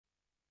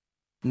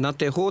Nā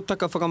te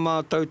hōtaka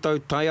whakamātautau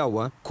tai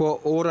awa, kua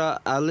ora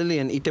a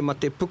Lillian I te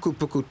mate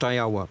pukupuku tai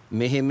awa.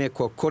 Mehe me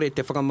kua kore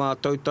te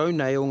whakamātautau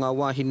nei o ngā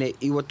wāhine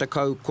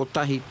 90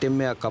 kotahi te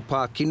mea ka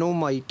pā kino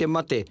mai I te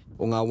mate,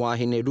 o ngā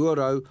wāhine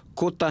 200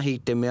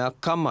 kotahi te mea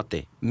ka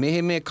mate.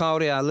 Mehe me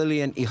kaore a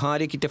Lillian I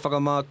haere ki te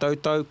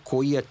whakamātautau,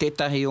 ko ia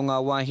tētahi o ngā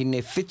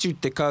wāhine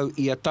 70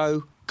 ia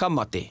tau ka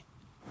mate.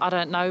 I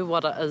don't know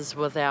what it is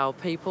with our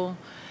people.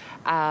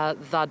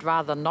 They'd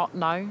rather not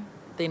know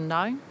than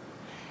know.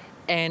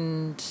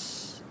 And,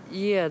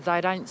 yeah,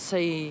 they don't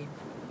see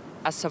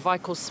a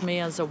cervical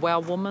smear as a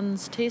well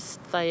woman's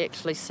test. They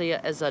actually see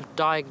it as a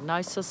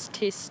diagnosis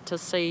test to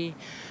see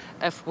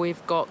if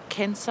we've got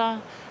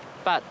cancer.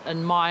 But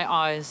in my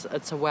eyes,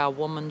 it's a well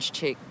woman's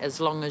check as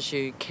long as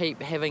you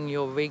keep having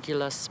your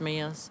regular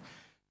smears.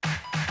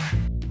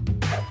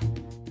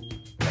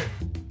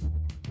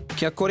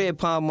 Kia kore e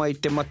pā mai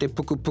te mate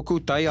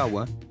pukupuku tai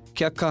awa,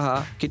 kia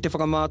kaha ki te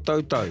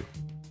whakamātautau.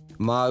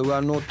 Mā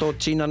ua no tō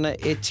tinana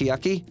e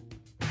tiaki,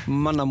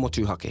 mana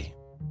motuhake.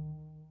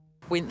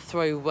 Went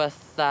through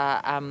with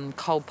the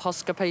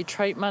colposcopy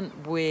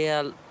treatment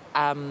where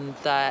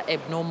the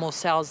abnormal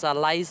cells are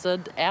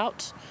lasered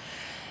out.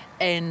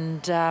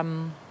 And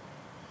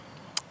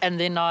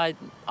then I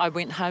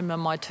went home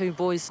and my 2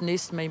 boys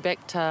nursed me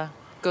back to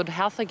good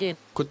health again.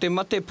 Ko te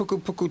mate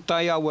pukupuku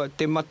tai awa,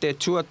 te mate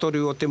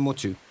tuatoru o te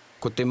motu.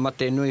 Ko te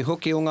mate nui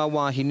hoki o ngā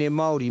wāhine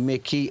Maori me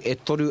ki e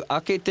toru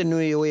ake te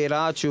nui o e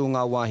rātu o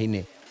ngā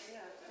wāhine.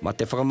 Ma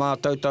te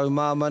whakamātautau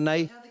māma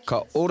nei,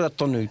 ka ora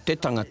tonu te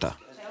tangata.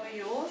 How are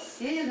yours?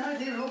 Yeah, no,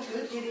 they're all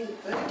good, getting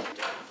good.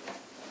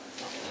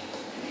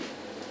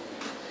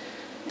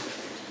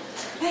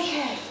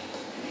 Okay.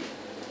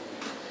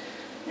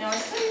 Now I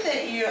see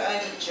that you're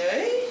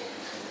overdue.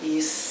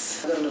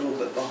 Yes, I got a little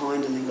bit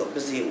behind and then got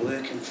busy at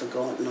work and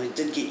forgot, and I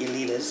did get your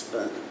letters,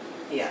 but...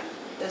 Yeah.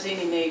 Is there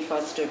any need for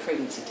us to do a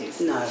pregnancy test?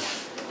 No.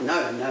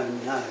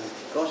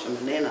 Gosh, I'm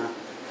a nana.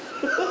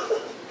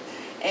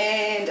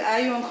 And are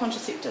you on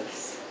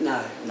contraceptives?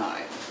 No. No.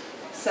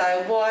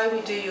 So why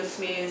we do your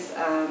smears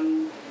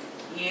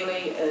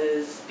yearly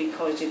is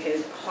because you've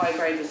had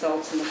high-grade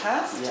results in the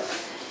past. Yep.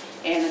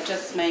 And it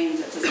just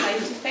means it's a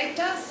safety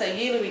factor. So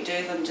yearly we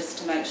do them just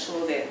to make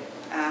sure that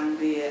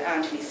there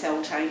aren't any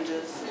cell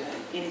changes or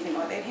anything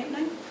like that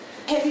happening.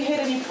 Have you had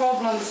any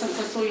problems since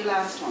I saw you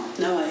last time?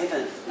 No, I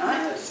haven't.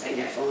 No? It's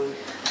been fine.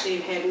 So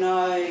you've had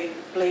no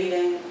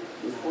bleeding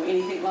or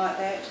anything like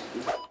that?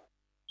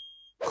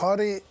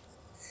 Kāre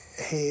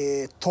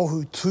he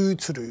tohu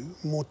tūturu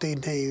mō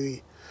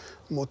tēnei,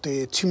 mō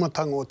te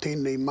timatanga o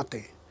tēnei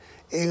mate.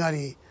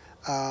 Engari,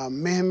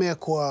 mehemea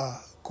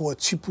kua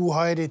tipu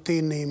haere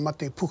tēnei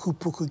mate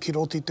pukupuku ki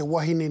roti te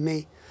wahine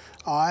nei,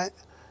 ai,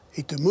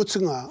 I te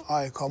mutunga,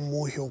 ai ka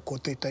mōhio ko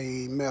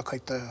tētai mea kai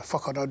te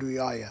whakararu I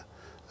aia.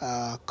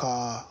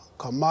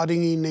 Ka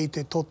maringi nei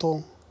te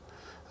toto,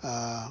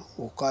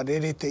 o ka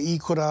rere te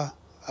ikura,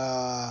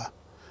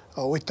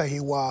 o etahi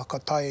wā ka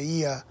tae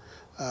ia,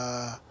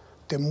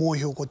 te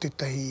mōhio ko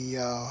tētahi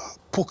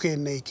poke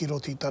nei ki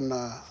roti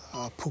tana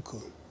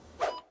puku.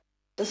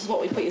 This is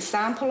what we put your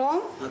sample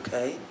on.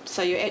 Okay.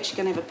 So you're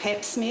actually going to have a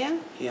pap smear.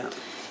 Yeah.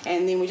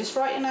 And then we just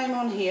write your name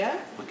on here.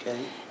 Okay.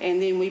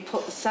 And then we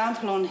put the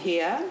sample on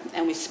here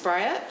and we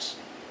spray it.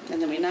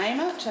 And then we name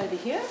it over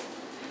here.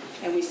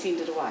 And we send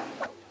it away.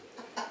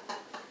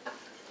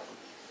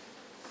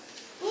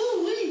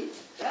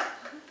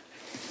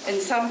 In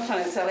some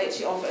clinics, they'll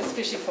actually offer,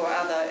 especially for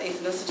other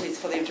ethnicities,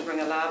 for them to bring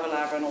a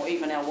lava in, or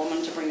even our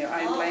women to bring their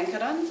own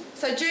blanket in.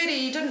 So, Judy,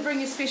 you didn't bring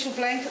your special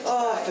blanket today?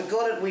 Oh, I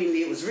forgot it,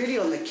 Wendy. It was ready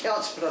on the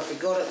couch, but I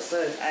forgot it,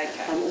 so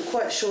okay. I'm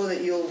quite sure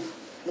that you'll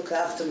look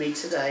after me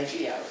today.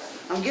 Yeah.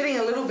 I'm getting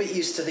a little bit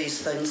used to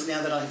these things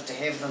now that I have to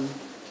have them.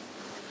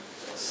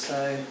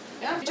 So...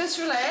 Yeah, just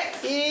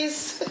relax.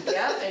 Yes.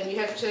 Yeah, and you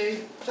have to...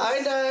 I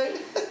know.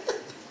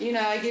 You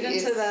know, get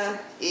into the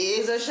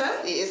position.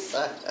 Yes.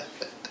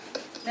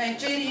 Now,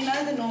 Judy, you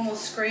know the normal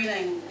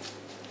screening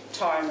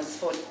time is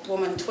for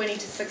women 20 to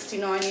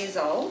 69 years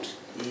old.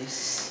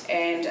 Yes.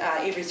 And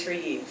every 3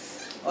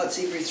 years. Oh, it's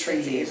every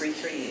 3 years. Every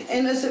 3 years.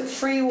 And is it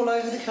free all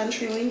over the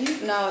country,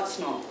 Wendy? No, it's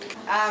not.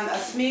 A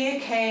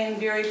smear can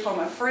vary from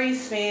a free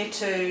smear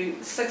to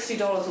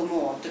 $60 or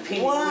more,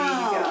 depending on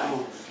where you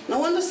go. No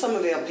wonder some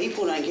of our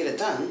people don't get it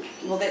done.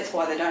 Well, that's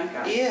why they don't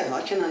go. Yeah,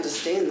 I can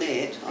understand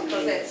that.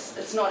 Because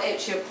it's not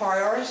actually a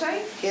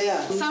priority. Yeah.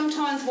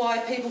 Sometimes why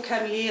people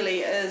come yearly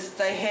is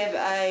they have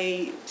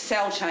a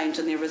cell change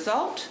in their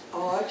result.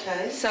 Oh,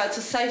 okay. So it's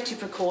a safety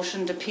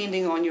precaution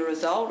depending on your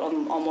result,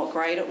 on what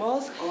grade it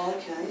was. Oh,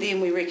 okay.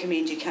 Then we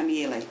recommend you come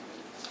yearly.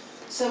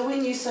 So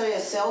when you say a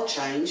cell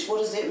change, what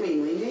does that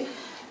mean, Wendy?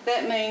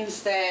 That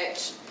means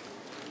that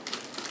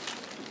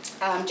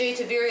due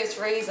to various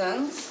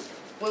reasons,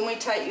 when we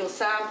take your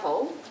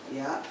sample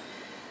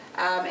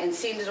and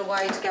send it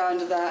away to go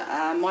under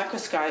the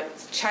microscope,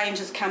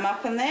 changes come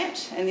up in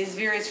that, and there's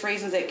various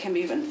reasons. That can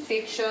be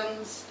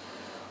infections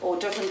or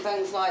different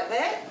things like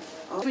that.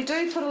 We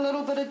do put a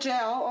little bit of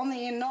gel on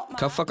the end, not much.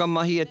 Ka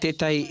whakamahi e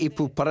tētahi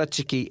ipu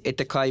paratiki e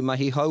te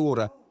kaimahi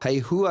hauora,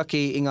 hei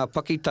huaki i ngā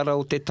pakitara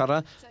o te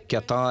tara, kia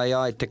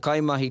tāia e te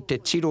kaimahi te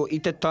tiro i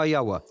te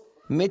taiawa,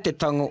 me te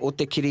tango o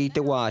te kiri i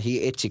te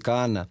wāhi e tika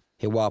ana.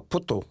 He wā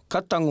poto,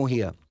 ka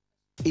tangohia.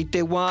 I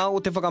te wā o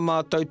te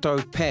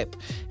whakamātautau PAP,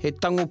 he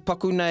tango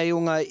paku nei o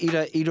ngā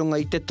ira i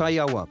runga i te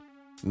taiawa.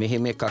 Mehe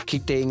me ka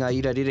kite i ngā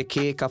ira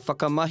rireke ka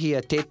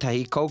whakamahia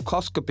tētahi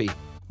colposcopy.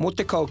 Mo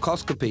te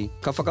colposcopy,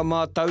 ka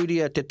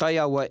whakamātauria te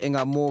taiawa e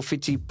ngā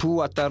mōwhiti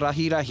pūata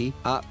rahirahi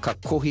a ka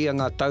kohia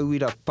ngā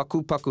tauira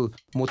paku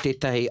mo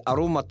tētahi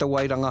aromata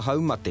wairanga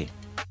haumate.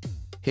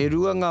 He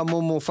rua ngā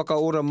momo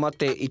whakaora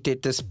mate i te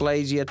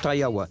dysplasia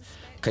taiawa,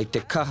 kei te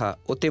kaha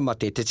o te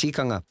mate te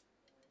tikanga.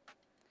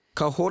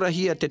 Ka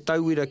horahia te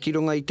tauira ki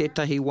runga i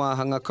tētahi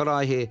wāhanga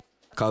karaihe,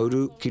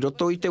 kauru ki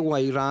roto i te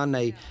wai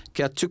rānei,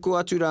 kia tuku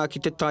atu rā ki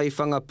te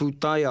taiwhanga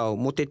pūtaiao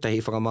mo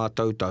tētahi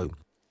whakamātautau.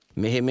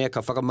 Mehe mea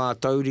ka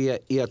whakamātauria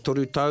ia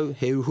toru tau,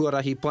 he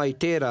uhuarahi pai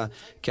tērā,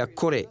 kia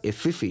kore e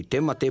whiwhi te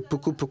mate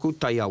puku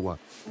taiawa.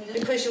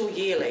 Because you're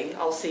yearly,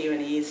 I'll see you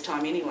in a year's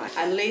time anyway.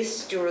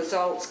 Unless your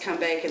results come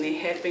back and there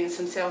have been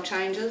some cell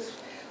changes,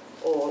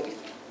 or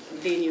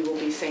then you will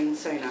be seen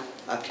sooner.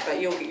 Okay.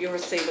 But you'll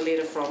receive a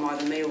letter from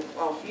either me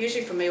or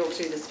usually from me or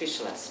through the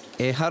specialist.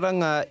 E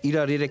haranga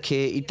ira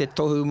rereke i te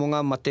tohu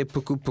monga ma te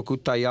puku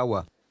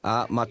taiawa,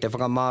 a ma te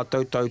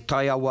whakamātautau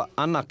taiawa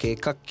anake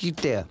ka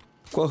kitea.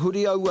 Kua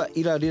huri aua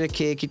ira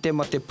rereke ki te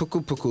ma te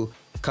puku,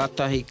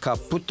 kātahi ka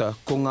puta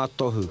ko ngā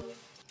tohu.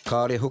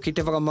 Kāre hoki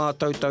te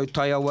whakamātautau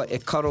taiawa e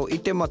karo i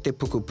te mate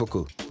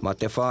puku. Ma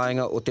te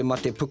whāinga o te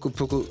mate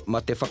puku,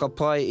 ma te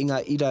whakapai i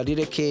ngā ira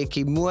rireke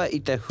ki mua i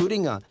te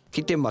huringa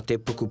ki te mate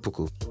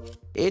puku.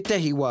 E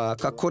tehi wā,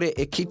 ka kore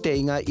e kite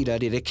i ngā ira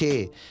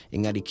rireke.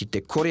 Engari ki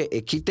te kore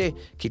e kite,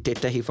 ki te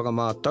tehi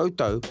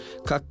whakamātautau,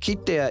 ka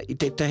kitea i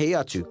te tehi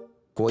atu.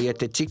 Ko ia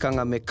te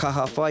tikanga me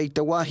kaha whai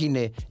te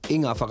wahine i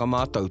ngā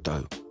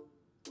whakamātautau.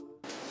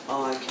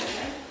 Oh, okay.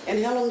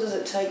 And how long does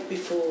it take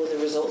before the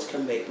results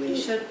come back? You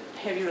should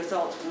have your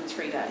results within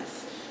 3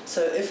 days.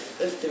 So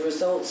if the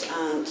results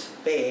aren't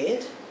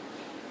bad,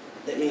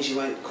 that means you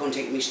won't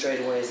contact me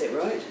straight away, is that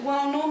right?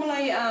 Well,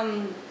 normally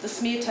the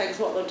smear tags,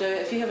 what they'll do,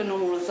 if you have a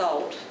normal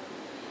result,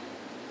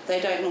 they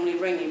don't normally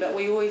ring you, but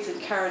we always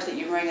encourage that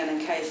you ring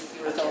in case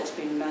your result's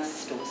been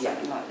missed or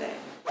something like that.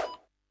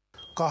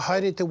 Ka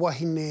haere te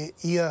wahine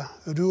ia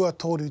rua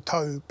toru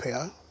tau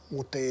pea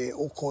mo te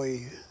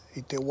okoi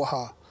i te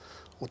waha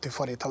o te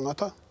whare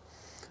tangata.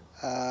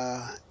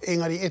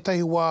 Engari,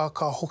 etahi wā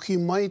ka hoki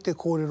mai te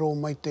kōrero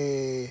mai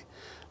te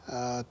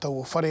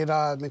tau whare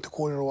rā me te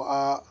kōrero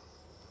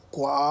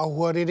kua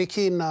āhua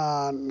rereke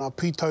nā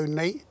pūtau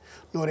nei.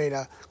 Nō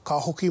reira, ka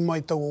hoki mai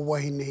tau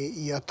wahine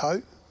ia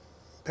tau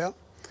pea.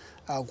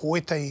 Ko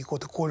etahi ko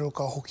te kōrero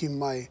ka hoki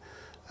mai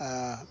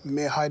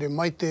me haere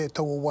mai te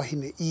tau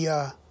wahine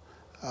ia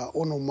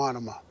ono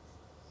marama.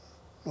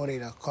 Nō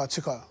reira, ka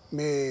tika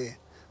me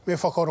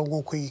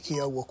whakarongo kui ki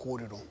aua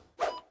kōrero.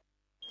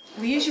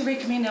 We usually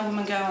recommend our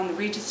women go on the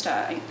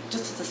register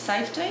just as a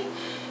safety,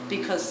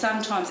 because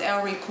sometimes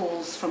our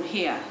recalls from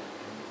here,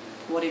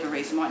 for whatever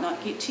reason, might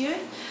not get to you.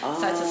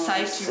 So it's a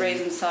safety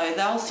reason. So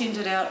they'll send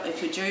it out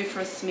if you're due for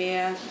a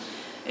smear,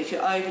 if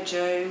you're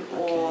overdue,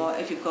 or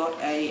if you've got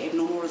a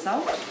abnormal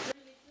result.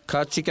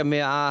 Ka tika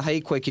mea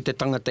āhei koe ki te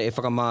tangata e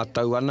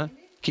whakamātau ana,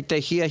 ki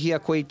te hia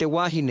koe i te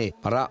wahine,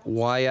 ara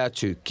wai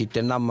atu ki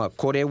te nama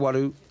kore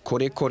waru,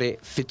 kore,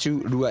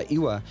 whitu rua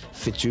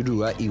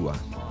iwa.